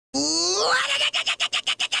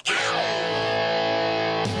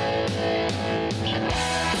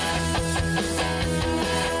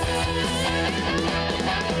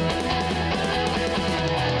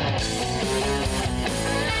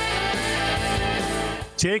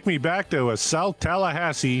Take me back to a South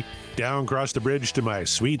Tallahassee, down across the bridge to my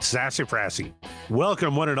sweet sassafrasy.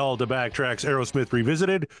 Welcome one and all to Backtracks Aerosmith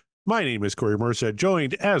Revisited. My name is Corey Morissette,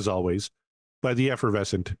 joined, as always, by the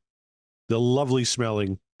effervescent, the lovely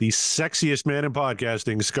smelling, the sexiest man in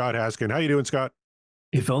podcasting, Scott Haskin. How you doing, Scott?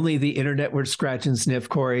 If only the internet would scratch and sniff,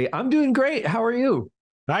 Corey. I'm doing great. How are you?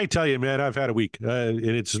 I tell you, man, I've had a week. And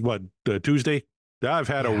it's, Tuesday? I've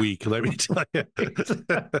had a week, let me tell you.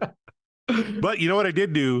 But you know what I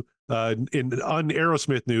did do on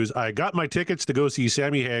Aerosmith news? I got my tickets to go see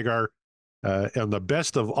Sammy Hagar on the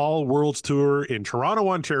Best of All Worlds tour in Toronto,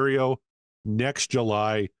 Ontario next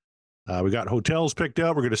July. We got hotels picked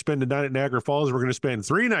up. We're going to spend a night at Niagara Falls. We're going to spend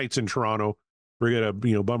 3 nights in Toronto. We're going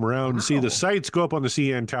to, bum around, see the sights, go up on the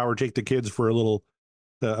CN Tower, take the kids for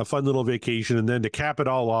a fun little vacation. And then to cap it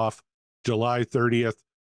all off, July 30th,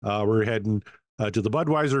 we're heading to the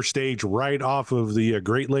Budweiser stage right off of the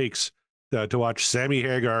Great Lakes to watch Sammy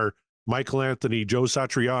Hagar, Michael Anthony, Joe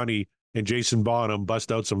Satriani, and Jason Bonham bust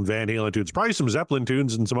out some Van Halen tunes. Probably some Zeppelin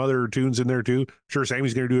tunes and some other tunes in there too. Sure,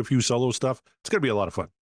 Sammy's going to do a few solo stuff. It's going to be a lot of fun.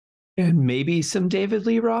 And maybe some David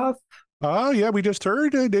Lee Roth? Yeah, we just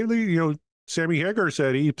heard David Lee, Sammy Hagar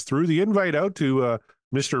said he threw the invite out to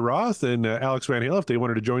Mr. Roth and Alex Van Halen if they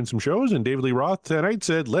wanted to join some shows. And David Lee Roth tonight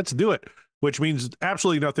said, let's do it, which means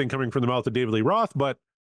absolutely nothing coming from the mouth of David Lee Roth, but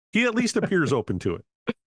he at least appears open to it.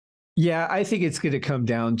 Yeah, I think it's going to come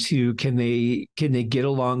down to can they get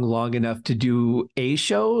along long enough to do a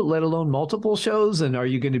show, let alone multiple shows? And are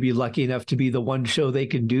you going to be lucky enough to be the one show they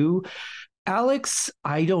can do? Alex,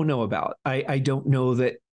 I don't know about. I don't know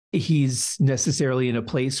that he's necessarily in a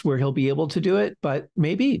place where he'll be able to do it, but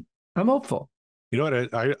maybe. I'm hopeful. You know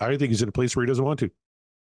what? I think he's in a place where he doesn't want to.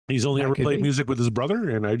 He's only ever played music with his brother,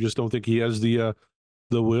 and I just don't think he has the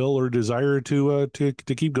will or desire to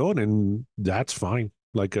keep going, and that's fine.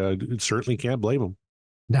 Certainly can't blame him.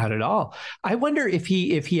 Not at all. I wonder if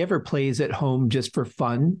he ever plays at home just for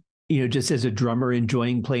fun, just as a drummer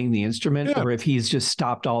enjoying playing the instrument, or if he's just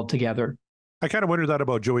stopped altogether. I kind of wonder that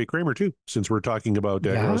about Joey Kramer too, since we're talking about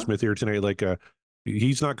Aerosmith here tonight.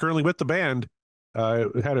 He's not currently with the band.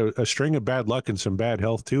 Had a string of bad luck and some bad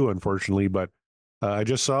health too, unfortunately. But I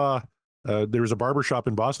just saw there was a barbershop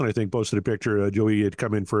in Boston, I think, posted a picture. Joey had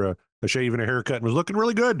come in for a shave and a haircut and was looking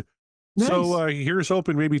really good. Nice. So here's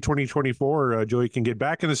hoping maybe 2024 Joey can get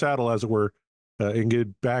back in the saddle, as it were, and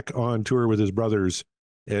get back on tour with his brothers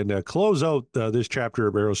and close out this chapter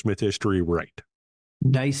of Aerosmith history right.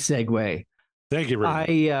 Nice segue. Thank you very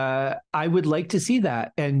much. I would like to see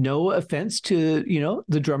that, and no offense to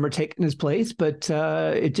the drummer taking his place, but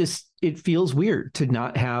it feels weird to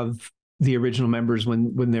not have the original members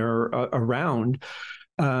when they're around.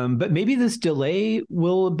 But maybe this delay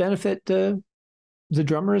will benefit the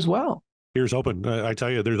drummer as well. Here's hoping. I tell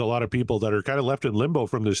you, there's a lot of people that are kind of left in limbo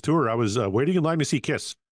from this tour. I was waiting in line to see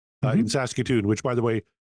Kiss in Saskatoon, which, by the way,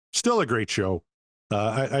 still a great show.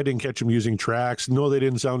 I didn't catch them using tracks. No, they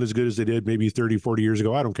didn't sound as good as they did maybe 30, 40 years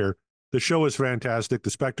ago. I don't care. The show was fantastic. The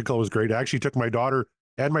spectacle was great. I actually took my daughter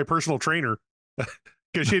and my personal trainer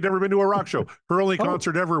because she had never been to a rock show. Her only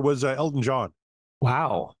concert ever was Elton John.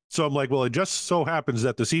 Wow. So I'm like, well, it just so happens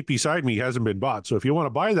that the seat beside me hasn't been bought. So if you want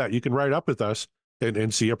to buy that, you can ride up with us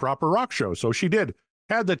and see a proper rock show. So she did.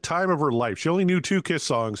 Had the time of her life. She only knew 2 Kiss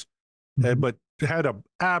songs, but had an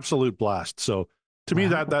absolute blast. So to me,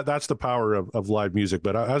 that's the power of live music.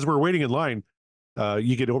 But as we're waiting in line,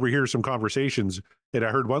 you could overhear some conversations. And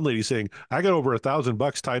I heard one lady saying, I got over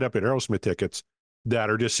 $1,000 tied up in Aerosmith tickets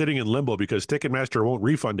that are just sitting in limbo because Ticketmaster won't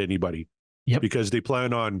refund anybody because they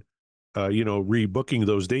plan on, rebooking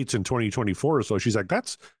those dates in 2024. So she's like,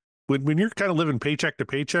 that's when you're kind of living paycheck to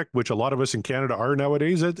paycheck, which a lot of us in Canada are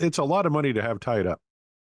nowadays, it's a lot of money to have tied up.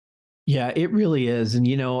 Yeah, it really is. And,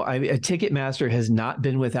 Ticketmaster has not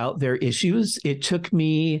been without their issues. It took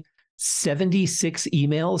me 76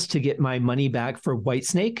 emails to get my money back for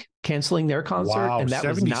Whitesnake canceling their concert. Wow, and that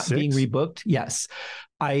 76? was not being rebooked. Yes.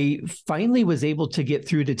 I finally was able to get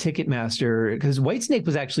through to Ticketmaster because Whitesnake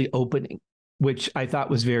was actually opening, which I thought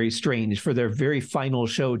was very strange for their very final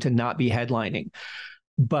show to not be headlining.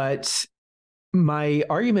 But my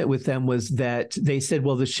argument with them was that they said,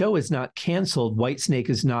 well, the show is not canceled.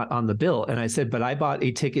 Whitesnake is not on the bill. And I said, but I bought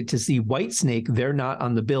a ticket to see Whitesnake. They're not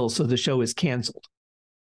on the bill. So the show is canceled.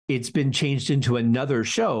 It's been changed into another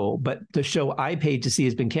show, but the show I paid to see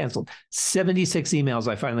has been canceled. 76 emails.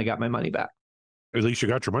 I finally got my money back. At least you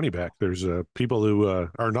got your money back. There's people who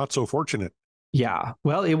are not so fortunate. Yeah.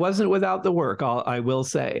 Well, it wasn't without the work, I will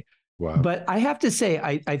say. Wow. But I have to say,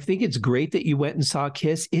 I think it's great that you went and saw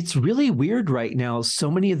Kiss. It's really weird right now. So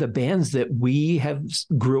many of the bands that we have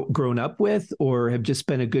grown up with or have just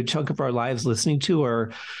spent a good chunk of our lives listening to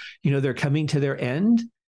are, they're coming to their end.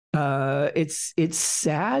 It's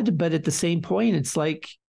sad, but at the same point, it's like,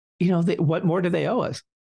 what more do they owe us?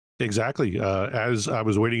 Exactly. As I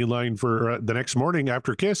was waiting in line for the next morning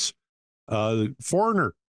after Kiss,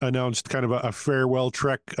 Foreigner announced kind of a farewell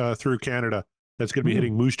trek through Canada. That's going to be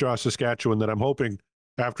hitting Moose Jaw, Saskatchewan, that I'm hoping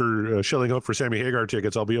after shelling out for Sammy Hagar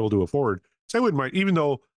tickets, I'll be able to afford. So I wouldn't mind, even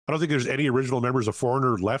though I don't think there's any original members of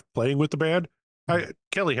Foreigner left playing with the band.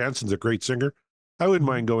 Kelly Hansen's a great singer. I wouldn't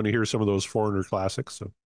mind going to hear some of those Foreigner classics.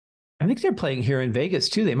 So I think they're playing here in Vegas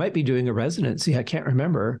too. They might be doing a residency. I can't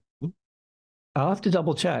remember. I'll have to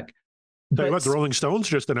double check. Tell you what, the Rolling Stones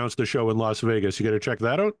just announced the show in Las Vegas. You got to check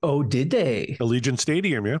that out. Oh, did they? Allegiant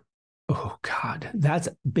Stadium, yeah. Oh, God. That's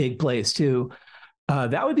a big place too.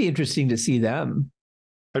 That would be interesting to see them.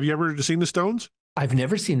 Have you ever seen the Stones? I've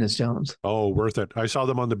never seen the Stones. Oh, worth it. I saw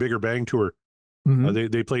them on the Bigger Bang tour.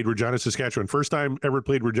 They played Regina, Saskatchewan. First time ever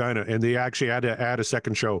played Regina, and they actually had to add a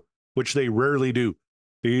second show, which they rarely do.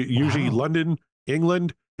 Usually London,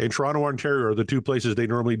 England, and Toronto, Ontario are the two places they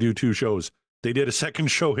normally do two shows. They did a second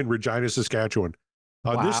show in Regina, Saskatchewan.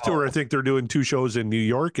 On this tour, I think they're doing two shows in New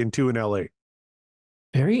York and two in LA.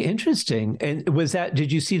 Very interesting. And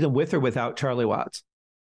did you see them with or without Charlie Watts?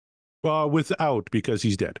 Without, because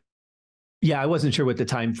he's dead. Yeah, I wasn't sure what the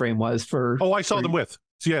time frame was for. Oh, I saw them with.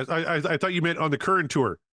 So yeah, I thought you meant on the current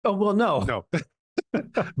tour. Oh, well, no.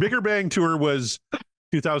 Bigger Bang tour was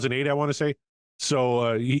 2008, I want to say.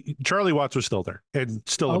 So Charlie Watts was still there and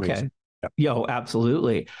still amazing. Okay. Yo,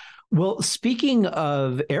 absolutely. Well, speaking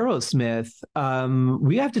of Aerosmith,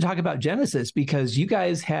 we have to talk about Genesis because you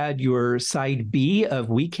guys had your side B of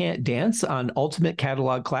We Can't Dance on Ultimate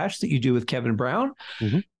Catalog Clash that you do with Kevin Brown.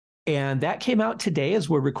 And that came out today as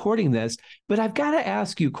we're recording this. But I've got to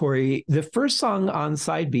ask you, Corey, the first song on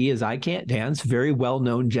side B is I Can't Dance, very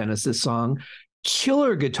well-known Genesis song,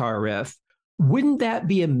 killer guitar riff. Wouldn't that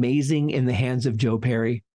be amazing in the hands of Joe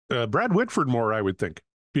Perry? Brad Whitford more, I would think,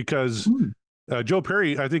 because Joe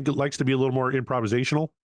Perry, I think, likes to be a little more improvisational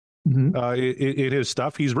in his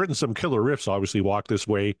stuff. He's written some killer riffs, obviously, Walk This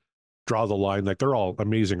Way, Draw the Line. Like, they're all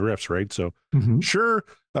amazing riffs, right? So, sure,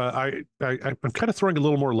 I'm kind of throwing a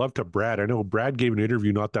little more love to Brad. I know Brad gave an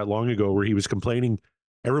interview not that long ago where he was complaining.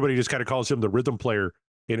 Everybody just kind of calls him the rhythm player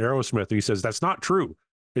in Aerosmith. And he says, that's not true.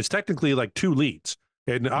 It's technically like two leads.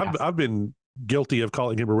 And I've been guilty of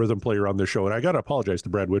calling him a rhythm player on this show. And I got to apologize to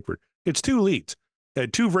Brad Whitford. It's two leads.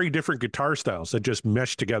 Two very different guitar styles that just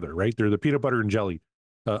mesh together, right? They're the peanut butter and jelly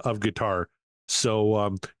of guitar.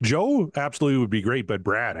 So Joe absolutely would be great, but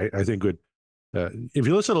Brad, I think would, if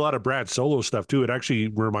you listen to a lot of Brad's solo stuff too, it actually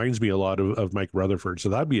reminds me a lot of Mike Rutherford. So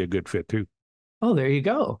that'd be a good fit too. Oh, there you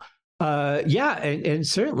go. And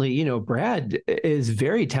certainly, Brad is a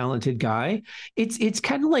very talented guy. It's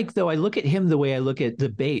kind of like, though, I look at him the way I look at the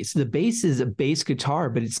bass. The bass is a bass guitar,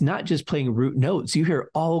 but it's not just playing root notes. You hear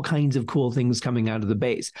all kinds of cool things coming out of the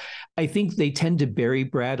bass. I think they tend to bury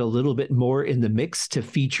Brad a little bit more in the mix to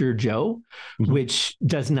feature Joe, which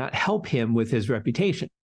does not help him with his reputation.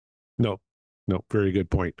 No, very good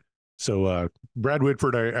point. So Brad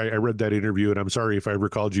Whitford, I read that interview, and I'm sorry if I ever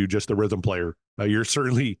called you just a rhythm player. You're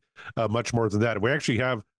certainly much more than that. We actually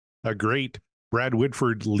have a great Brad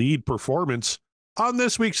Whitford lead performance on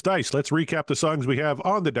this week's Dice. Let's recap the songs we have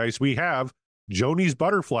on the Dice. We have Joni's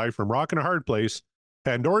Butterfly from Rockin' a Hard Place,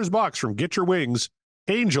 Pandora's Box from Get Your Wings,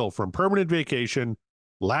 Angel from Permanent Vacation,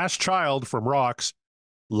 Last Child from Rocks,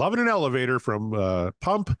 Lovin' an Elevator from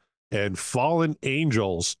Pump, and Fallen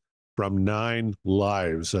Angels from 9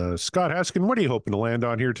 Lives. Scott Haskin, what are you hoping to land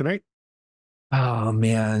on here tonight? Oh,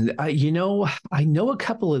 man. I know a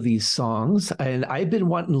couple of these songs, and I've been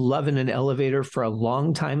wanting Lovin' an Elevator for a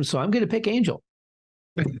long time, so I'm going to pick Angel.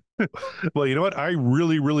 Well, you know what? I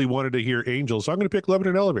really, really wanted to hear Angel, so I'm going to pick Lovin'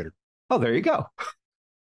 an Elevator. Oh, there you go.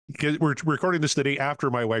 Because we're recording this the day after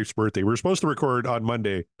my wife's birthday. We're supposed to record on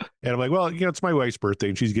Monday, and I'm like, well, it's my wife's birthday,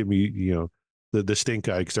 and she's giving me, the stink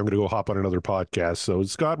eye because I'm going to go hop on another podcast. So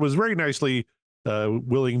Scott was very nicely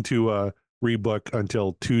willing to rebook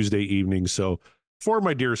until Tuesday evening. So for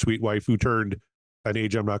my dear sweet wife who turned an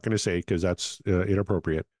age I'm not going to say because that's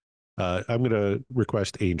inappropriate, I'm going to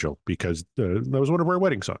request Angel because that was one of our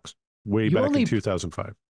wedding songs back in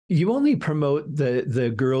 2005. You only promote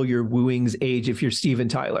the girl you're wooing's age if you're Steven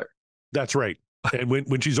Tyler. That's right. And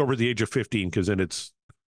when she's over the age of 15, because then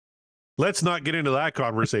let's not get into that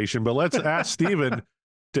conversation, but let's ask Steven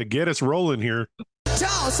to get us rolling here.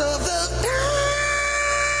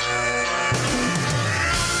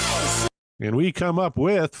 And we come up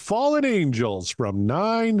with Fallen Angels from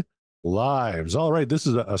Nine Lives. All right, this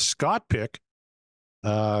is a Scott pick.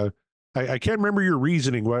 I can't remember your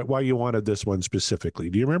reasoning why you wanted this one specifically.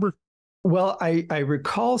 Do you remember? Well, I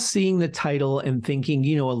recall seeing the title and thinking,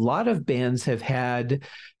 a lot of bands have had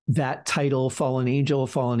that title, Fallen Angel,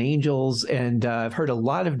 Fallen Angels, and I've heard a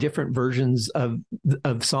lot of different versions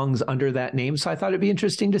of songs under that name. So I thought it'd be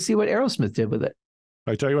interesting to see what Aerosmith did with it.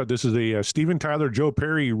 I tell you what, this is a Steven Tyler, Joe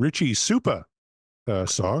Perry, Richie Supa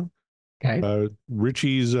song. Okay.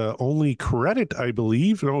 Richie's only credit, I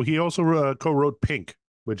believe. No, he also co-wrote Pink,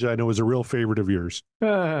 which I know is a real favorite of yours.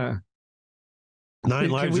 Nine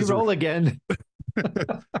Lives. Can we roll again?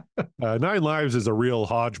 Nine Lives is a real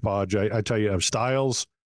hodgepodge, I tell you, of styles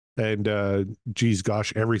and geez,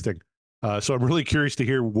 gosh, everything. So I'm really curious to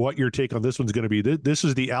hear what your take on this one's going to be. This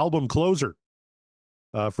is the album closer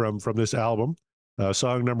from this album,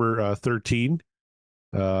 song number 13.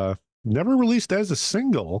 Never released as a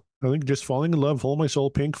single. I think just Falling in Love, Hold My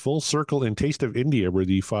Soul, Pink, Full Circle, and Taste of India were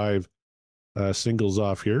the 5 singles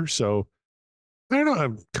off here. So I don't know.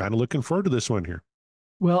 I'm kind of looking forward to this one here.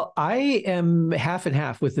 Well, I am half and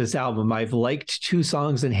half with this album. I've liked 2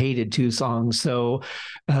 songs and hated 2 songs. So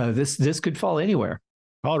this could fall anywhere.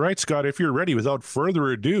 All right, Scott, if you're ready, without further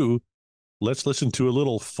ado, let's listen to a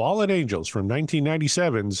little Fallen Angels from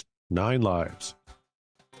 1997's Nine Lives.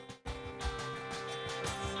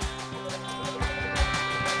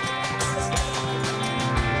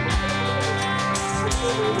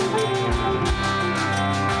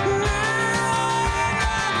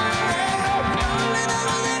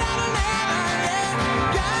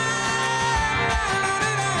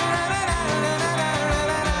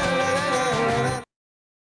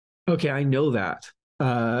 Okay, I know that.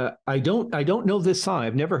 I don't know this song.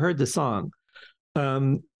 I've never heard the song.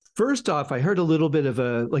 First off, I heard a little bit of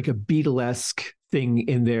a Beatlesque thing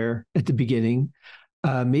in there at the beginning.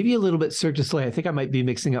 Maybe a little bit Cirque du Soleil. I think I might be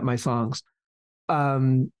mixing up my songs.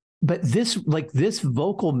 But this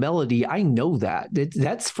vocal melody, I know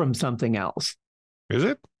that's from something else. Is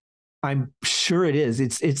it? I'm sure it is.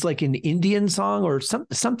 It's like an Indian song or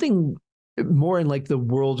something more in like the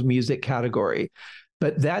world music category.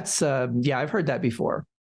 But that's, I've heard that before.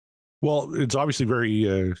 Well, it's obviously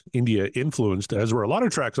very India influenced, as were a lot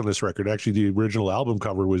of tracks on this record. Actually, the original album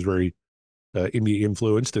cover was very India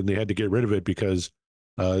influenced, and they had to get rid of it because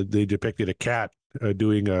they depicted a cat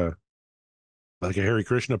doing like a Hare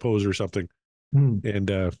Krishna pose or something. And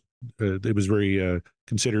it was very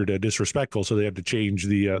considered disrespectful, so they had to change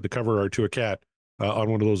the cover art to a cat on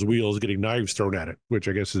one of those wheels getting knives thrown at it, which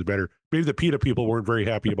I guess is better. Maybe the PETA people weren't very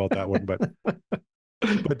happy about that one, but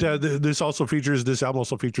this album also features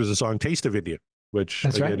the song Taste of India, which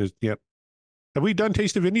That's again right. is, yeah. Have we done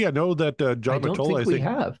Taste of India? I know that John Mottola, I think we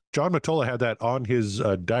have. John Mottola had that on his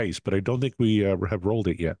dice, but I don't think we have rolled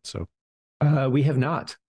it yet. So We have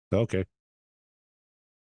not. okay.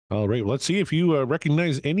 All right. Well, let's see if you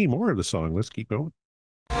recognize any more of the song. Let's keep going.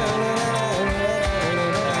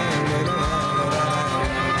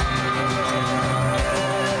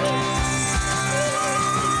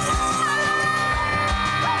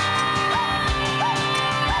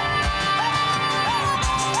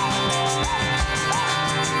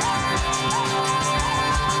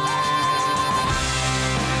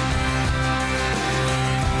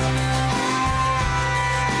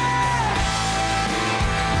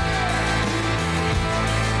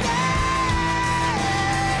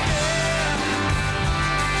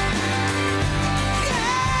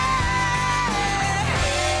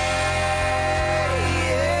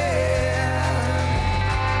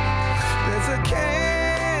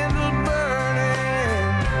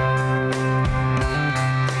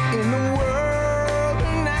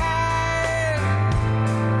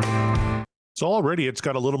 So already it's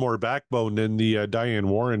got a little more backbone than the Diane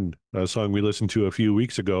Warren song we listened to a few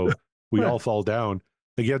weeks ago. We All Fall Down.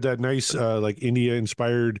 They get that nice like India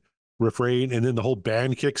inspired refrain, and then the whole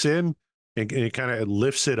band kicks in and it kind of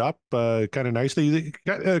lifts it up kind of nicely.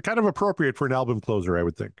 Kind of appropriate for an album closer, I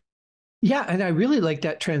would think. Yeah, and I really like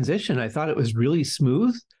that transition. I thought it was really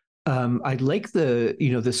smooth. I like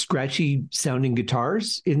the scratchy sounding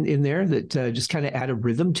guitars in there that just kind of add a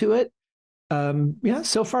rhythm to it.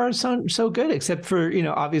 So far so good, except for,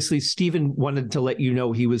 obviously Steven wanted to let you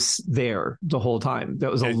know he was there the whole time.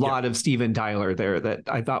 That was a lot of Steven Tyler there that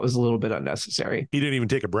I thought was a little bit unnecessary. He didn't even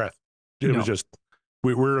take a breath. It was just,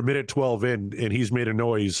 we're a minute 12 in and he's made a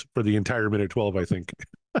noise for the entire minute 12, I think.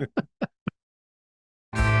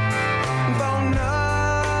 Another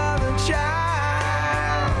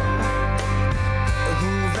child who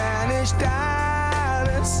vanished out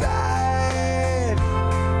of sight.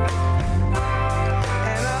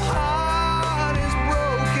 And a heart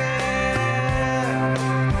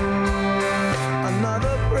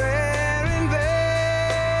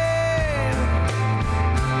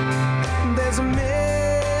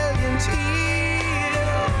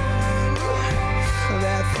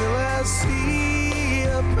that fill a sea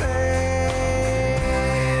of pain.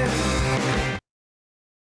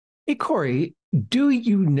 Hey, Corey, do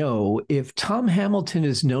you know if Tom Hamilton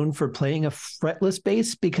is known for playing a fretless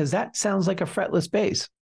bass? Because that sounds like a fretless bass.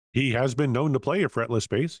 He has been known to play a fretless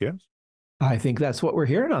bass, yes. I think that's what we're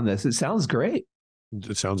hearing on this. It sounds great.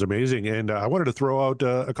 It sounds amazing. And I wanted to throw out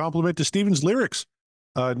a compliment to Steven's lyrics.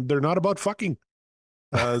 They're not about fucking.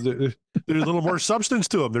 There's a little more substance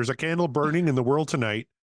to them. There's a candle burning in the world tonight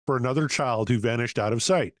for another child who vanished out of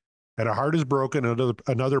sight. And a heart is broken,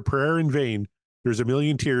 another prayer in vain. There's a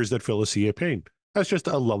million tears that fill a sea of pain. That's just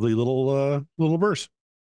a lovely little verse.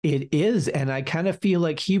 It is. And I kind of feel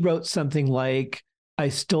like he wrote something like, I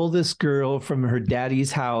stole this girl from her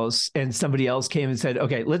daddy's house, and somebody else came and said,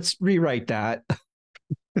 okay, let's rewrite that.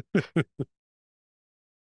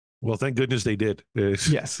 Well, thank goodness they did.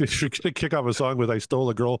 Yes. Should kick off a song with I stole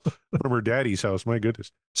a girl from her daddy's house. My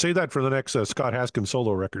goodness. Say that for the next Scott Haskins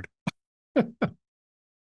solo record. Sometimes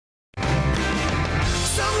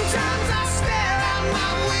I stare out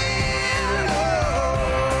my window.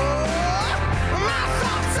 My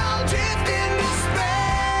thoughts all drift into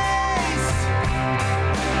space.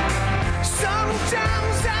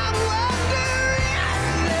 Sometimes I'm wondering if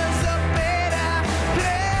there's a better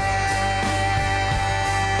place.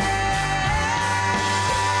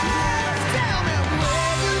 Tell me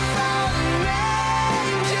where do fallen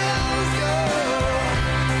angels go?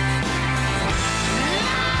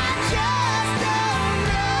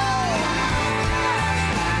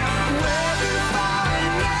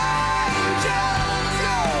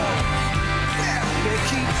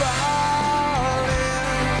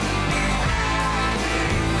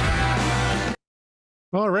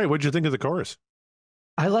 All right. What'd you think of the chorus?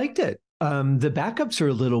 I liked it. The backups are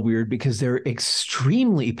a little weird because they're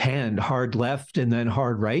extremely panned hard left and then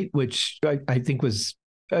hard right, which I think was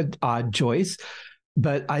an odd choice.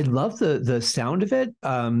 But I love the sound of it.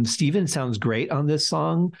 Steven sounds great on this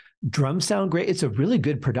song. Drums sound great. It's a really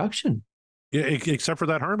good production. Yeah, except for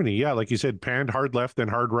that harmony. Yeah, like you said, panned hard left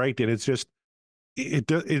and hard right, and it's just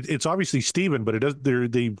it's obviously Steven, but it does.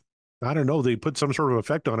 They I don't know. They put some sort of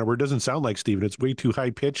effect on it where it doesn't sound like Steven. It's way too high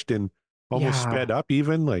pitched and almost sped up.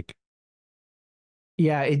 Even like,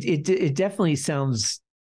 yeah, it definitely sounds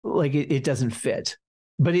like it doesn't fit.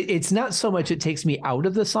 But it's not so much it takes me out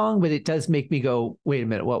of the song, but it does make me go, wait a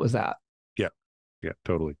minute, what was that? Yeah,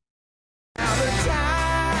 totally. Now the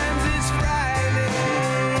times is frightening.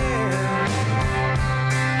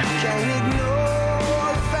 Can't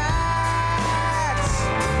ignore the facts.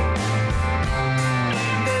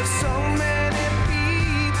 There's so many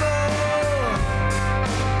people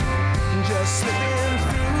just slipping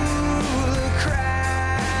through the cracks.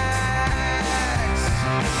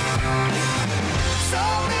 So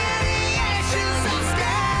many ashes are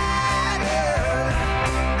scattered.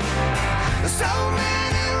 So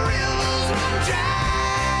many rivers run dry.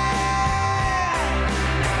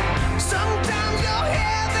 Sometimes your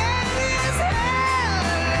heaven is hell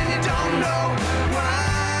and you don't know why.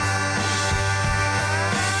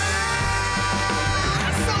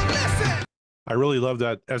 So listen. I really love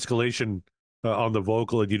that escalation on the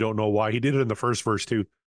vocal, and you don't know why. He did it in the first verse too,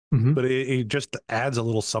 Mhm. but it just adds a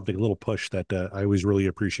little something, a little push that I always really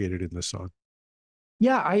appreciated in this song.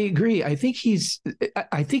 Yeah, I agree. I think he's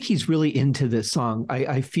really into this song.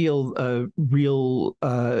 I feel a real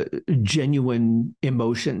genuine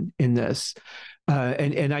emotion in this.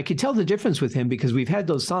 And I could tell the difference with him because we've had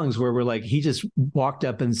those songs where we're like, he just walked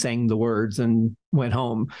up and sang the words and went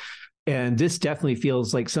home. And this definitely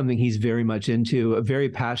feels like something he's very much into, a very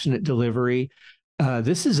passionate delivery.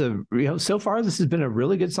 This is so far, this has been a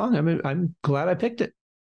really good song. I'm glad I picked it.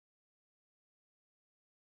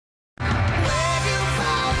 Where do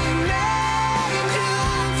fallen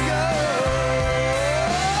angels go?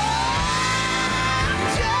 I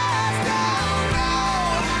just don't know.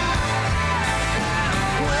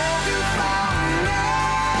 Where do fallen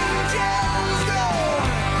angels go?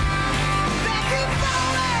 They keep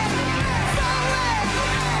falling, falling,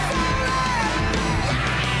 falling.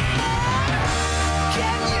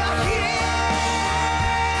 Can you hear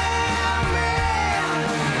me?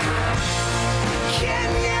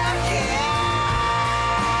 Can you hear me?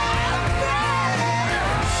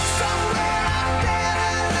 Somewhere out there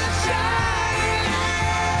in the shining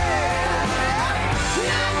light.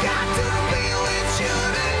 I got to be with you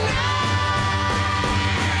tonight.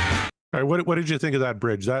 All right, what did you think of that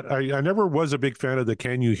bridge? That I never was a big fan of the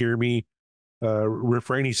 "Can you hear me"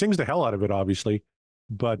 refrain. He sings the hell out of it, obviously,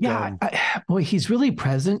 but Yeah, boy, he's really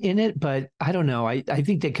present in it, but I don't know. I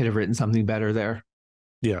think they could have written something better there.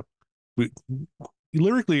 yeah, we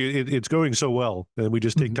lyrically, it's going so well. And we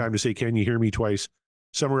just take Mhm. time to say, can you hear me twice?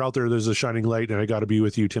 Somewhere out there, there's a shining light, and I got to be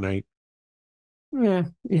with you tonight. Yeah,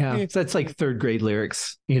 yeah. Eh. So that's like third grade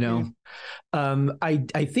lyrics, you know.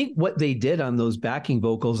 I think what they did on those backing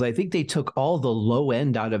vocals, I think they took all the low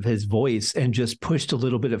end out of his voice and just pushed a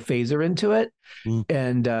little bit of phaser into it. Mm.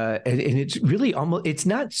 And it's really almost, it's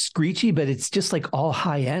not screechy, but it's just like all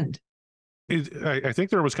high end. I think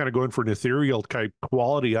there was kind of going for an ethereal type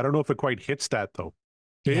quality. I don't know if it quite hits that though.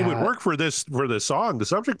 It would Yeah. work for this song, the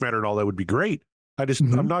subject matter and all that would be great.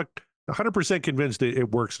 Mhm. I'm not 100% convinced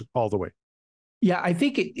it works all the way. Yeah, I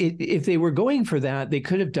think if they were going for that, they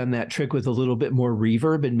could have done that trick with a little bit more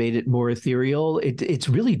reverb and made it more ethereal. It's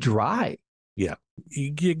really dry. You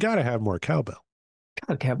got to have more cowbell.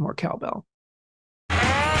 Gotta have more cowbell.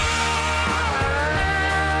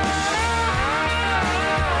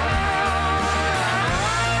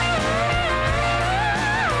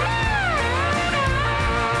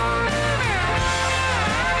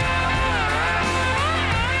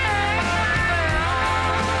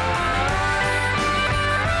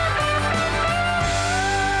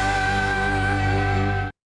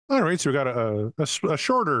 All right, so we got a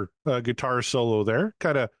shorter guitar solo there,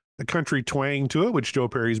 kind of a country twang to it, which Joe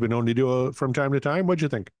Perry's been known to do from time to time. What'd you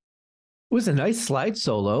think? It was a nice slide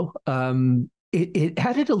solo. It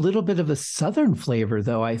added a little bit of a southern flavor,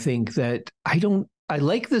 though. I think that I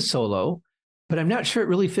like the solo, but I'm not sure it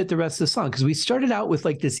really fit the rest of the song because we started out with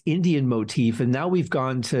like this Indian motif, and now we've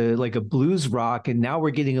gone to like a blues rock, and now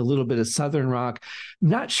we're getting a little bit of southern rock. I'm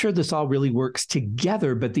not sure this all really works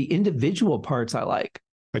together, but the individual parts I like.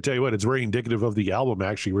 I tell you what, it's very indicative of the album,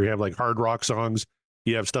 actually, where you have like hard rock songs.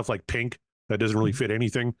 You have stuff like Pink that doesn't really fit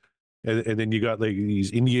anything. And then you got like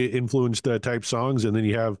these India influenced type songs. And then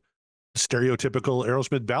you have stereotypical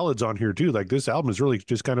Aerosmith ballads on here too. Like this album is really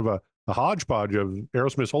just kind of a hodgepodge of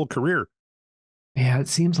Aerosmith's whole career Yeah, it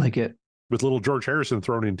seems like it. with little George Harrison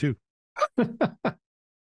thrown in too. And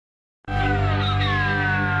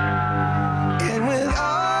with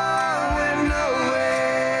all we're knowing,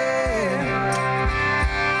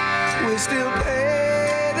 we still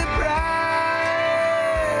pay the price.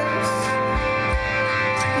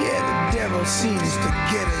 Yeah, the devil seems to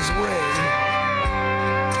get his way.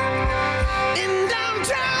 In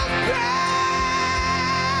downtown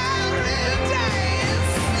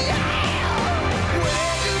Paradise, yeah,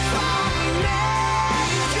 where do fallen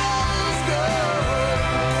angels go?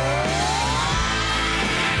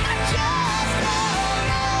 I just don't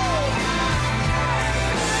know.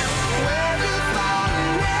 Where do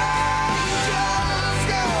fallen angels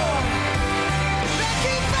go? They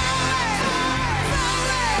keep falling,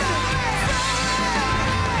 falling, falling.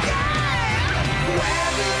 Yeah. Where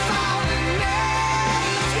do fallen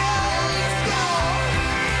angels go?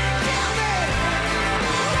 Tell me.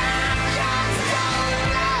 I just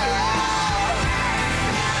don't know.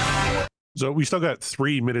 So we still got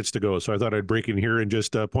 3 minutes to go. So I thought I'd break in here and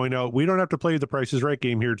just point out we don't have to play the Price is Right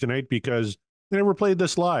game here tonight because they never played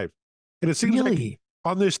this live. And it seems like Really?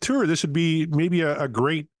 on this tour, this would be maybe a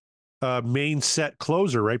great main set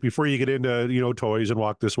closer right before you get into, Toys and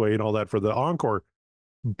Walk This Way and all that for the encore.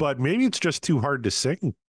 But maybe it's just too hard to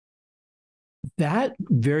sing. That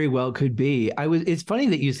very well could be. It's funny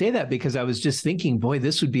that you say that because I was just thinking, boy,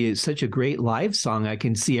 this would be such a great live song. I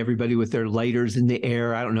can see everybody with their lighters in the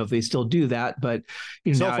air. I don't know if they still do that, but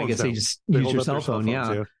Cell now I phones guess now. they just They use hold your up their cell phone.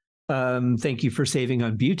 phones, Yeah. Thank you for saving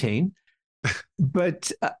on butane.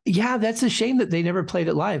 But yeah, that's a shame that they never played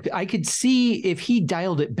it live. I could see if he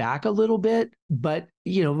dialed it back a little bit, but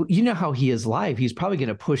you know how he is live. He's probably going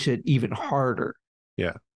to push it even harder.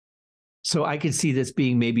 Yeah. So I could see this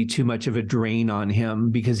being maybe too much of a drain on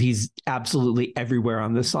him because he's absolutely everywhere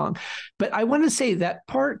on the song. But I want to say that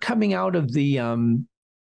part coming out of the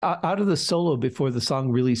solo before the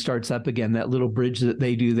song really starts up again, that little bridge that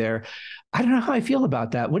they do there. I don't know how I feel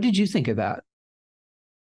about that. What did you think of that?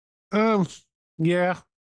 Yeah.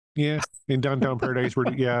 In Downtown Paradise,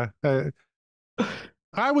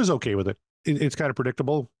 I was okay with it. It's kind of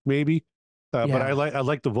predictable, maybe, but Yeah. I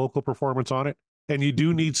like the vocal performance on it, and you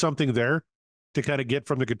do need something there to kind of get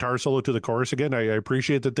from the guitar solo to the chorus again. I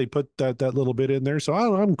appreciate that they put that little bit in there, so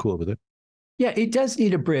I'm cool with it. Yeah, it does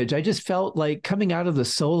need a bridge. I just felt like coming out of the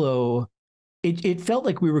solo, it felt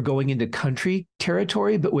like we were going into country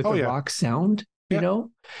territory, but with a rock sound. Yeah.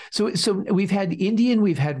 So we've had Indian,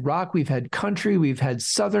 we've had rock, we've had country, we've had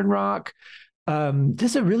Southern rock.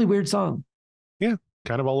 This is a really weird song. Yeah,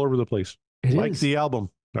 kind of all over the place. It like is. the album.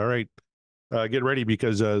 All right, get ready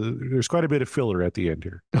because there's quite a bit of filler at the end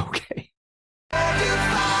here. Okay. Where do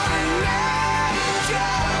fallen angels go?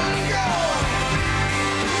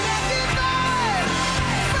 They keep falling,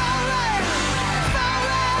 falling, falling.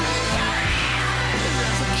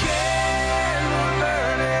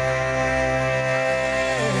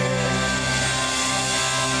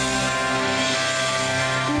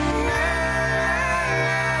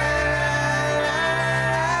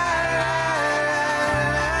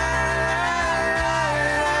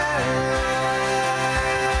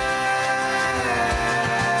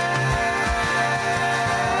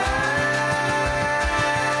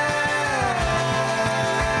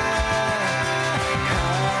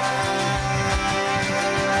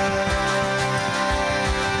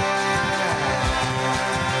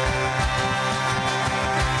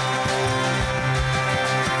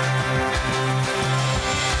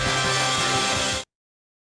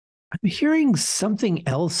 hearing something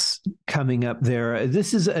else coming up there.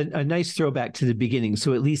 This is a nice throwback to the beginning.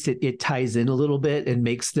 So at least it ties in a little bit and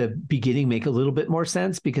makes the beginning make a little bit more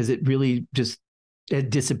sense, because it really just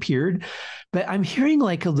had disappeared. But I'm hearing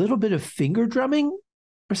like a little bit of finger drumming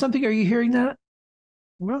or something. Are you hearing that?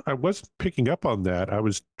 Well, I wasn't picking up on that. I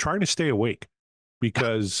was trying to stay awake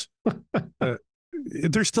because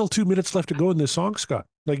there's still 2 minutes left to go in this song, Scott.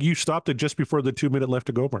 Like, you stopped it just before the 2 minute left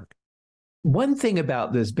to go mark. One thing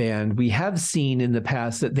about this band, we have seen in the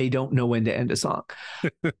past that they don't know when to end a song.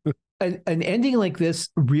 An ending like this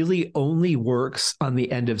really only works on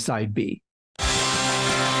the end of side B.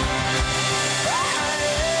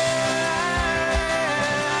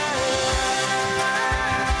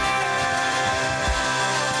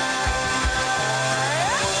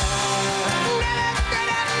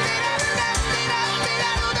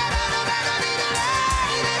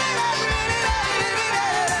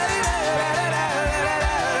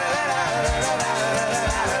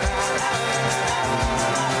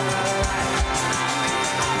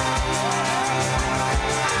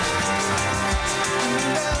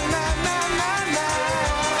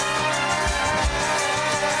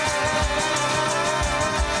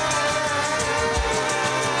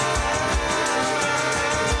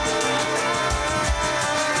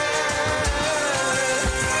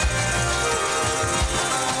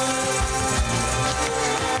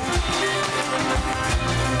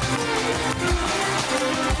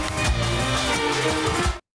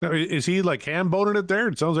 Is he like ham boning it there?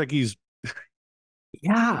 It sounds like he's.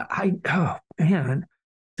 Yeah, oh man,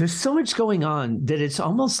 there's so much going on that it's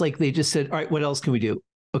almost like they just said, all right, what else can we do?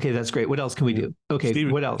 Okay, that's great. What else can we do? Okay,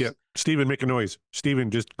 Steven, what else? Yeah, Steven, make a noise. Steven,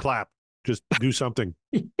 just clap. Just do something.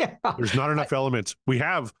 Yeah. There's not enough elements. We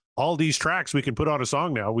have all these tracks we can put on a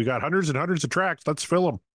song now. We got hundreds and hundreds of tracks. Let's fill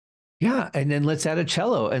them. Yeah, and then let's add a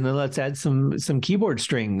cello, and then let's add some keyboard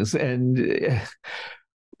strings, and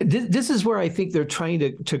this is where I think they're trying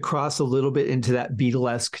to cross a little bit into that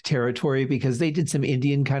Beatlesque territory, because they did some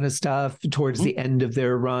Indian kind of stuff towards the end of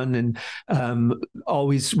their run, and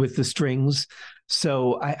always with the strings.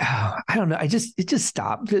 So I don't know. It just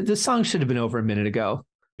stopped. The song should have been over a minute ago.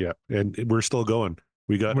 Yeah, and we're still going.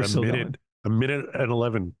 We got a minute and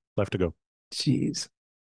 11 left to go. Jeez.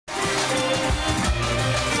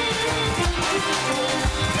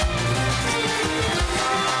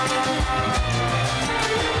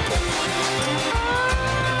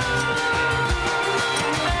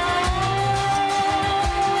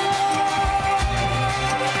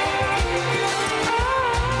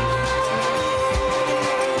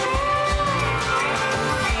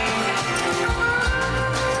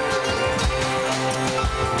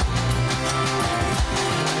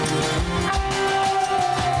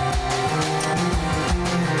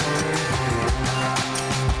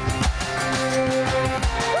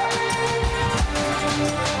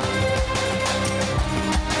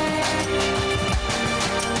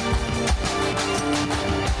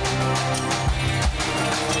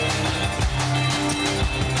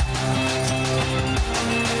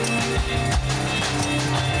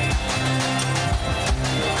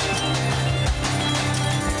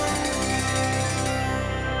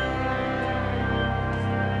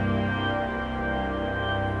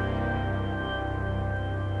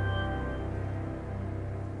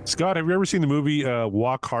 Scott, have you ever seen the movie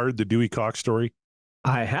Walk Hard, the Dewey Cox story?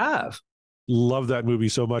 I have. Love that movie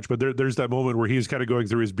so much. But there's that moment where he's kind of going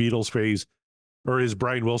through his Beatles phase, or his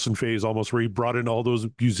Brian Wilson phase almost, where he brought in all those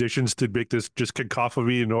musicians to make this just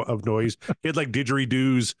cacophony of noise. He had like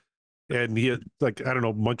didgeridoos, and he had like, I don't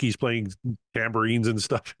know, monkeys playing tambourines and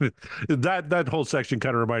stuff. that whole section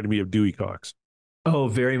kind of reminded me of Dewey Cox. Oh,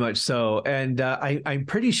 very much so. And I'm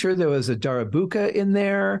pretty sure there was a darabuka in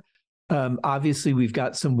there. Obviously, we've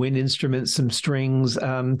got some wind instruments, some strings,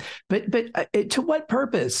 but to what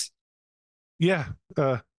purpose? Yeah,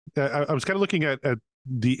 I was kind of looking at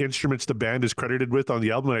the instruments the band is credited with on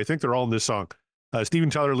the album, and I think they're all in this song. Steven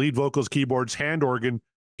Tyler, lead vocals, keyboards, hand organ,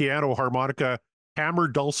 piano, harmonica, hammer,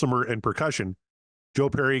 dulcimer, and percussion. Joe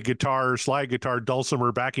Perry, guitar, slide guitar,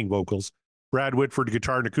 dulcimer, backing vocals. Brad Whitford,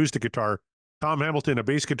 guitar and acoustic guitar. Tom Hamilton, a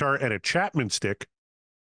bass guitar and a Chapman stick.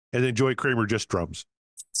 And then Joey Kramer, just drums.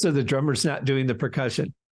 So the drummer's not doing the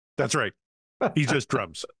percussion. That's right. He just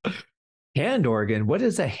drums. Hand organ. What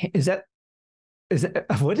is that?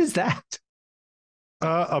 What is that?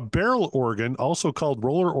 A barrel organ, also called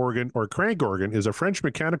roller organ or crank organ, is a French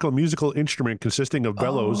mechanical musical instrument consisting of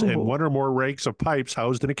bellows and one or more ranks of pipes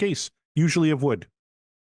housed in a case, usually of wood.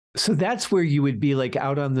 So that's where you would be like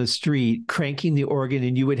out on the street cranking the organ,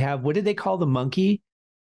 and you would have, what did they call the monkey?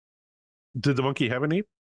 Did the monkey have a name?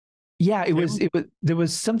 Yeah, Tim? it was there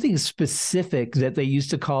was something specific that they used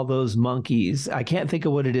to call those monkeys. I can't think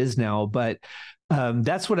of what it is now, but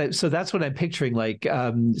that's what I'm picturing, like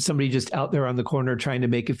somebody just out there on the corner trying to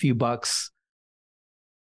make a few bucks.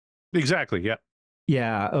 Exactly. Yeah.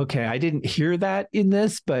 Yeah, okay. I didn't hear that in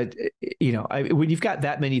this, but when you've got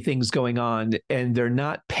that many things going on and they're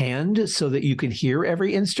not panned so that you can hear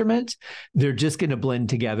every instrument, they're just going to blend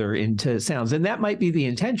together into sounds. And that might be the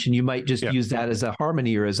intention. You might just use that as a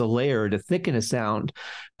harmony or as a layer to thicken a sound,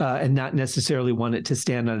 and not necessarily want it to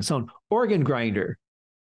stand on its own. Organ grinder.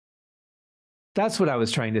 That's what I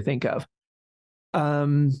was trying to think of.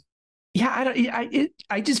 I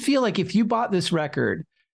just feel like if you bought this record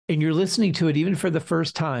and you're listening to it even for the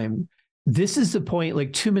first time, this is the point,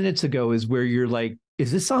 like 2 minutes ago, is where you're like,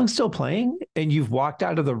 is this song still playing? And you've walked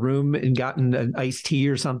out of the room and gotten an iced tea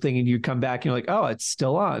or something, and you come back and you're like, oh, it's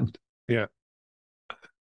still on. Yeah.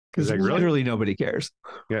 Because literally nobody cares.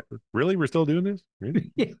 Yeah. Really? We're still doing this?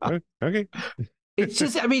 Really? Yeah. Okay. It's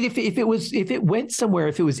just, I mean, if it went somewhere,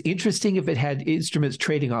 if it was interesting, if it had instruments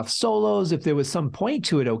trading off solos, if there was some point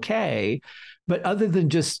to it, okay. But other than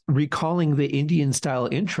just recalling the Indian style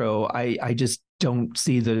intro, I just don't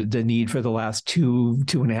see the need for the last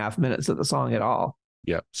 2.5 minutes of the song at all.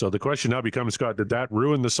 Yeah. So the question now becomes, Scott, did that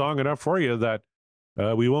ruin the song enough for you that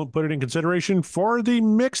we won't put it in consideration for the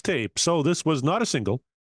mixtape? So this was not a single.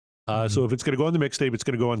 So if it's going to go on the mixtape, it's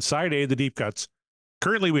going to go on side A, the deep cuts.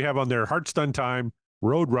 Currently, we have on there Heart's Done Time,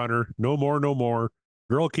 Roadrunner, No More, No More,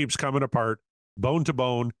 Girl Keeps Coming Apart, Bone to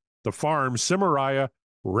Bone, The Farm, Cimaraya,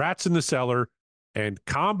 Rats in the Cellar, and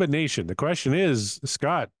Combination. The question is,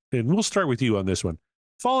 Scott, and we'll start with you on this one.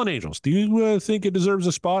 Fallen Angels, do you think it deserves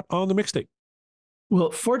a spot on the mixtape? Well,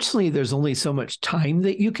 fortunately, there's only so much time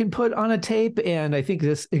that you can put on a tape, and I think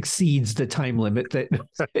this exceeds the time limit that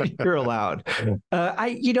you're allowed.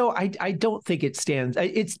 I don't think it stands.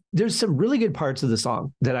 There's some really good parts of the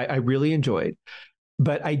song that I really enjoyed,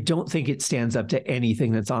 but I don't think it stands up to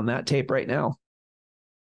anything that's on that tape right now.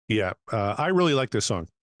 Yeah, I really like this song,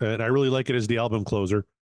 and I really like it as the album closer.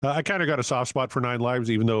 I kind of got a soft spot for Nine Lives,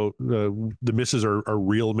 even though the misses are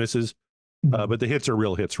real misses, but the hits are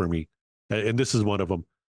real hits for me. And this is one of them.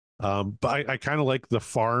 But I kind of like The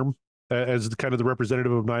Farm as kind of the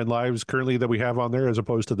representative of Nine Lives currently that we have on there, as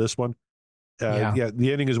opposed to this one. The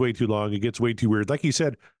ending is way too long. It gets way too weird. Like you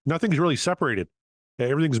said, nothing's really separated.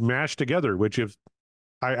 Everything's mashed together, which if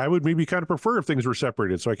I would maybe kind of prefer if things were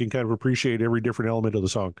separated so I can kind of appreciate every different element of the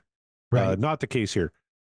song. Right. Not the case here.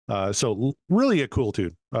 So really a cool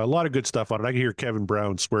tune. A lot of good stuff on it. I can hear Kevin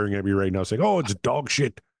Brown swearing at me right now saying, oh, it's dog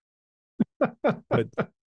shit. But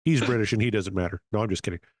he's British and he doesn't matter. No, I'm just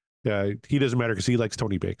kidding. He doesn't matter because he likes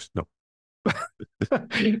Tony Banks. No.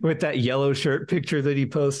 With that yellow shirt picture that he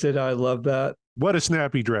posted. I love that. What a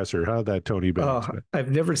snappy dresser. How that Tony Banks. I've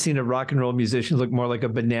never seen a rock and roll musician look more like a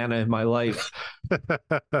banana in my life.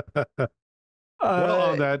 Well,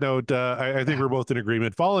 on that note, I think we're both in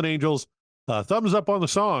agreement. Fallen Angels, thumbs up on the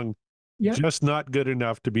song. Yeah. Just not good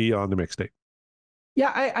enough to be on the mixtape.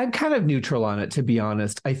 Yeah, I'm kind of neutral on it, to be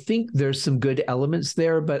honest. I think there's some good elements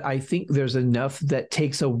there, but I think there's enough that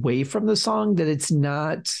takes away from the song that it's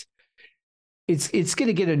not. It's going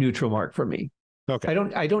to get a neutral mark for me. Okay.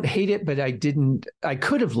 I don't hate it, but I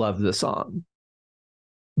could have loved the song,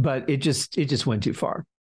 but it just went too far.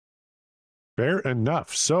 Fair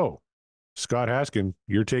enough. So, Scott Haskin,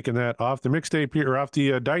 you're taking that off the mixtape here, or off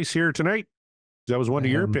the dice here tonight. That was one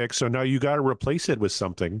of your picks, so now you got to replace it with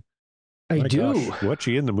something. I do. Gosh, what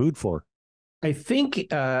you in the mood for? I think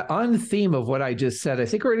on theme of what I just said, I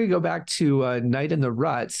think we're going to go back to Night at the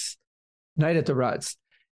Ruts,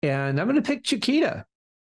 and I'm going to pick Chiquita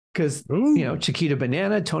because Chiquita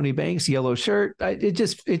Banana, Tony Banks, yellow shirt. It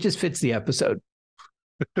just fits the episode.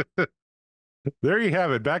 There you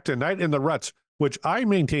have it. Back to Night in the Ruts, which I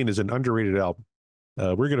maintain is an underrated album.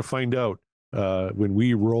 We're going to find out when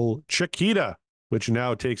we roll Chiquita, which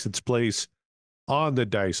now takes its place on the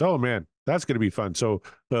dice. Oh man. That's going to be fun. So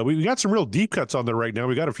we got some real deep cuts on there right now.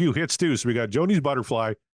 We got a few hits too. So we got Joni's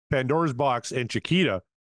Butterfly, Pandora's Box, and Chiquita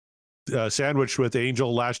sandwiched with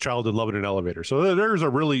Angel, Last Child, and Love in an Elevator. So there's a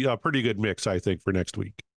really pretty good mix, I think, for next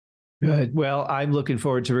week. Good. Well, I'm looking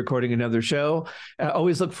forward to recording another show.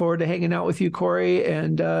 Always look forward to hanging out with you, Corey,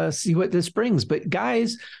 and see what this brings. But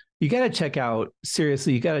guys, you got to check out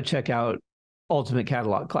Ultimate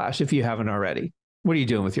Catalog Clash if you haven't already. What are you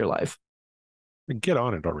doing with your life? Get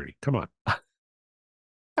on it already. Come on.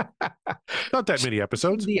 Not that many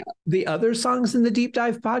episodes. The other songs in the Deep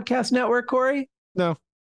Dive Podcast Network, Corey? No.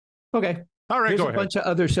 Okay. All right, There's go ahead. There's a bunch of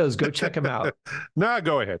other shows. Go check them out. No,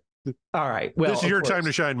 go ahead. All right. Well, this is your time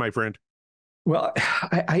to shine, my friend. Well,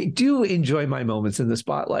 I do enjoy my moments in the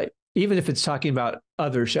spotlight. even if it's talking about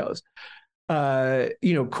other shows.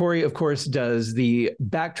 Corey, of course, does the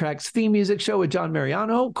Backtracks theme music show with John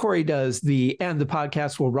Mariano. Corey does the And the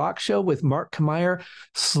Podcast Will Rock show with Mark Kmeyer,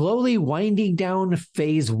 slowly winding down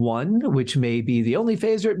phase 1, which may be the only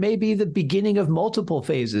phase, or it may be the beginning of multiple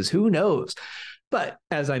phases. Who knows? But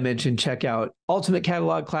as I mentioned, check out Ultimate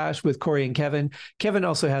Catalog Clash with Corey and Kevin. Kevin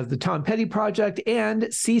also has the Tom Petty Project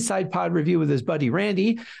and Seaside Pod Review with his buddy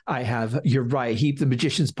Randy. I have Uriah Heep, the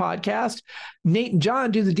Magicians Podcast. Nate and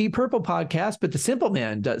John do the Deep Purple Podcast, but the Simple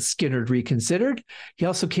Man does Skinner Reconsidered. He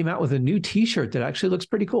also came out with a new t-shirt that actually looks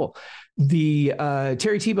pretty cool. The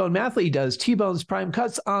Terry T-Bone Mathley does T-Bone's Prime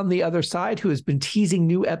Cuts on the Other Side, who has been teasing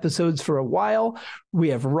new episodes for a while. We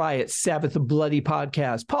have Riot Sabbath of Bloody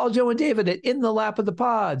Podcast, Paul, Joe, and David at In the Lap of the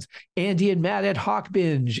Pods, Andy and Matt at Hawk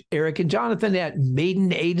Binge, Eric and Jonathan at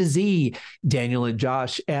Maiden A to Z, Daniel and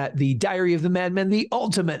Josh at the Diary of the Madmen, the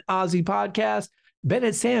Ultimate Aussie Podcast, Ben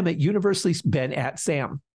and Sam at Universally Ben at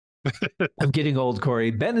Sam. I'm getting old,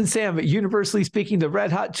 Corey. Ben and Sam at Universally Speaking, the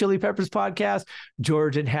Red Hot Chili Peppers Podcast,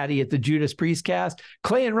 George and Hattie at the Judas Priest Cast,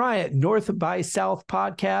 Clay and Riot North by South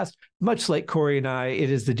Podcast. Much like Corey and I,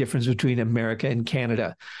 it is the difference between America and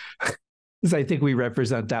Canada. Because I think we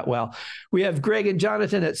represent that well. We have Greg and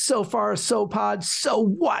Jonathan at So Far, So Pod, So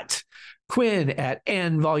What? Quinn at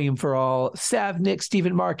And Volume for All, Sav, Nick,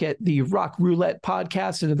 Stephen, Mark at the Rock Roulette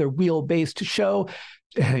Podcast, another wheel-based show.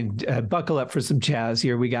 And buckle up for some Chaz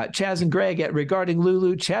here. We got Chaz and Greg at Regarding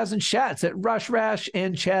Lulu, Chaz and Schatz at Rush Rash,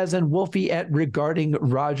 and Chaz and Wolfie at Regarding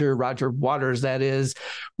Roger Waters, that is.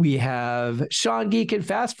 We have Sean Geek and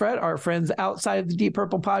Fast Fret, our friends outside of the Deep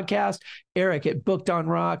Purple Podcast, Eric at Booked on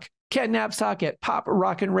Rock, Ken Knapsack at Pop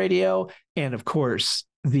Rockin' Radio, and of course,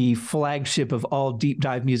 the flagship of all deep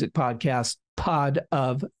dive music podcasts, Pod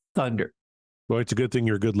of Thunder. Well, it's a good thing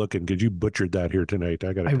you're good looking because you butchered that here tonight. I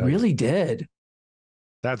really did.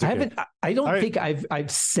 That's I don't think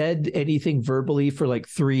I've said anything verbally for like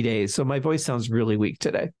 3 days, so my voice sounds really weak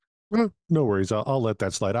today. Well, no worries. I'll let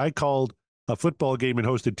that slide. I called a football game and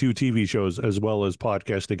hosted 2 TV shows as well as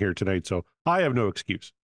podcasting here tonight, so I have no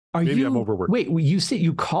excuse. Maybe I'm overworked. Wait, you said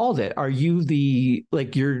you called it. Are you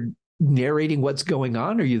you're narrating what's going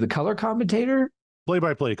on? Are you the color commentator?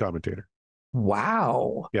 Play-by-play commentator.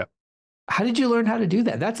 Wow. Yeah. How did you learn how to do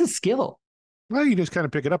that? That's a skill. Well, you just kind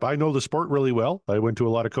of pick it up. I know the sport really well. I went to a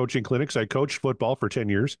lot of coaching clinics. I coached football for 10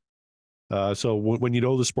 years. So when you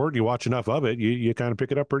know the sport and you watch enough of it, you kind of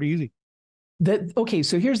pick it up pretty easy. Okay,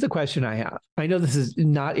 so here's the question I have. I know this is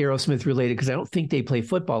not Aerosmith related because I don't think they play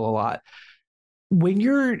football a lot. When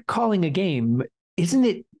you're calling a game, isn't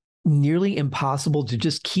it nearly impossible to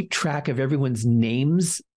just keep track of everyone's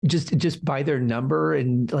names just by their number?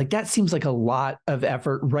 And like that seems like a lot of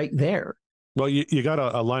effort right there. Well, you got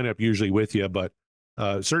a lineup usually with you, but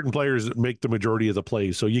certain players make the majority of the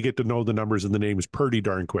plays. So you get to know the numbers and the names pretty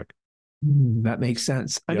darn quick. That makes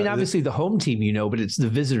sense. I mean, obviously the home team, but it's the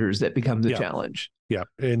visitors that become the challenge. Yeah.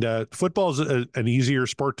 And football is an easier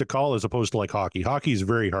sport to call as opposed to like hockey. Hockey is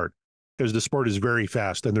very hard because the sport is very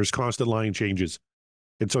fast and there's constant line changes.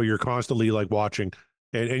 And so you're constantly like watching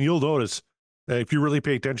and you'll notice if you really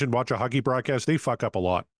pay attention, watch a hockey broadcast, they fuck up a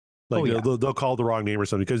lot. Like they'll call the wrong name or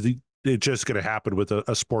something because it's just going to happen with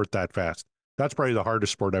a sport that fast. That's probably the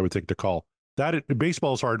hardest sport I would think to call.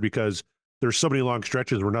 Baseball is hard because there's so many long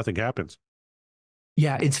stretches where nothing happens.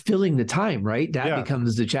 Yeah, it's filling the time, right? That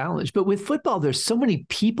becomes the challenge. But with football, there's so many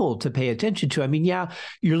people to pay attention to. I mean,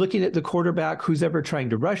 you're looking at the quarterback, who's ever trying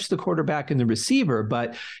to rush the quarterback and the receiver,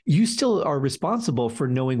 but you still are responsible for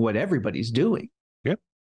knowing what everybody's doing. Yep.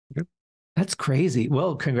 That's crazy.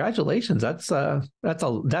 Well, congratulations. That's a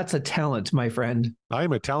talent, my friend.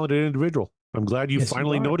 I'm a talented individual. I'm glad you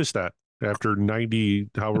finally noticed that after 90,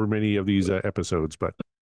 however many of these episodes. But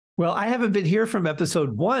well, I haven't been here from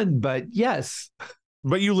episode 1, but yes.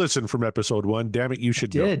 But you listened from episode 1. Damn it, you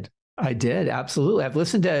should know. I did. Absolutely. I've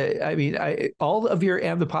listened to, all of your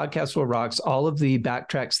And the Podcast Will Rocks, all of the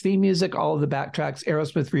Backtracks theme music, all of the Backtracks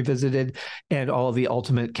Aerosmith Revisited, and all of the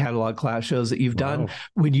Ultimate Catalog Clash shows that you've done.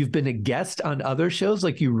 When you've been a guest on other shows,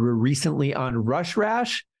 like you were recently on Rush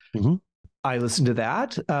Rash, I listened to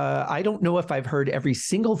that. I don't know if I've heard every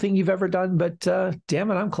single thing you've ever done, but damn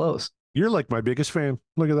it, I'm close. You're like my biggest fan.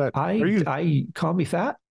 Look at that. I call me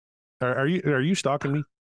fat. Are you stalking me?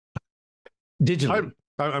 Digitally.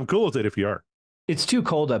 I'm cool with it if you are. It's too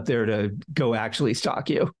cold up there to go actually stalk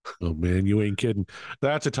you. Oh, man, you ain't kidding.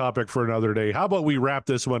 That's a topic for another day. How about we wrap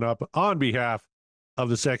this one up on behalf of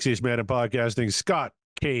the sexiest man in podcasting, Scott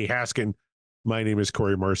K. Haskin. My name is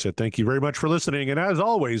Corey Marset. Thank you very much for listening. And as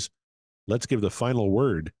always, let's give the final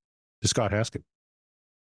word to Scott Haskin.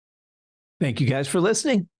 Thank you guys for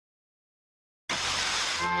listening.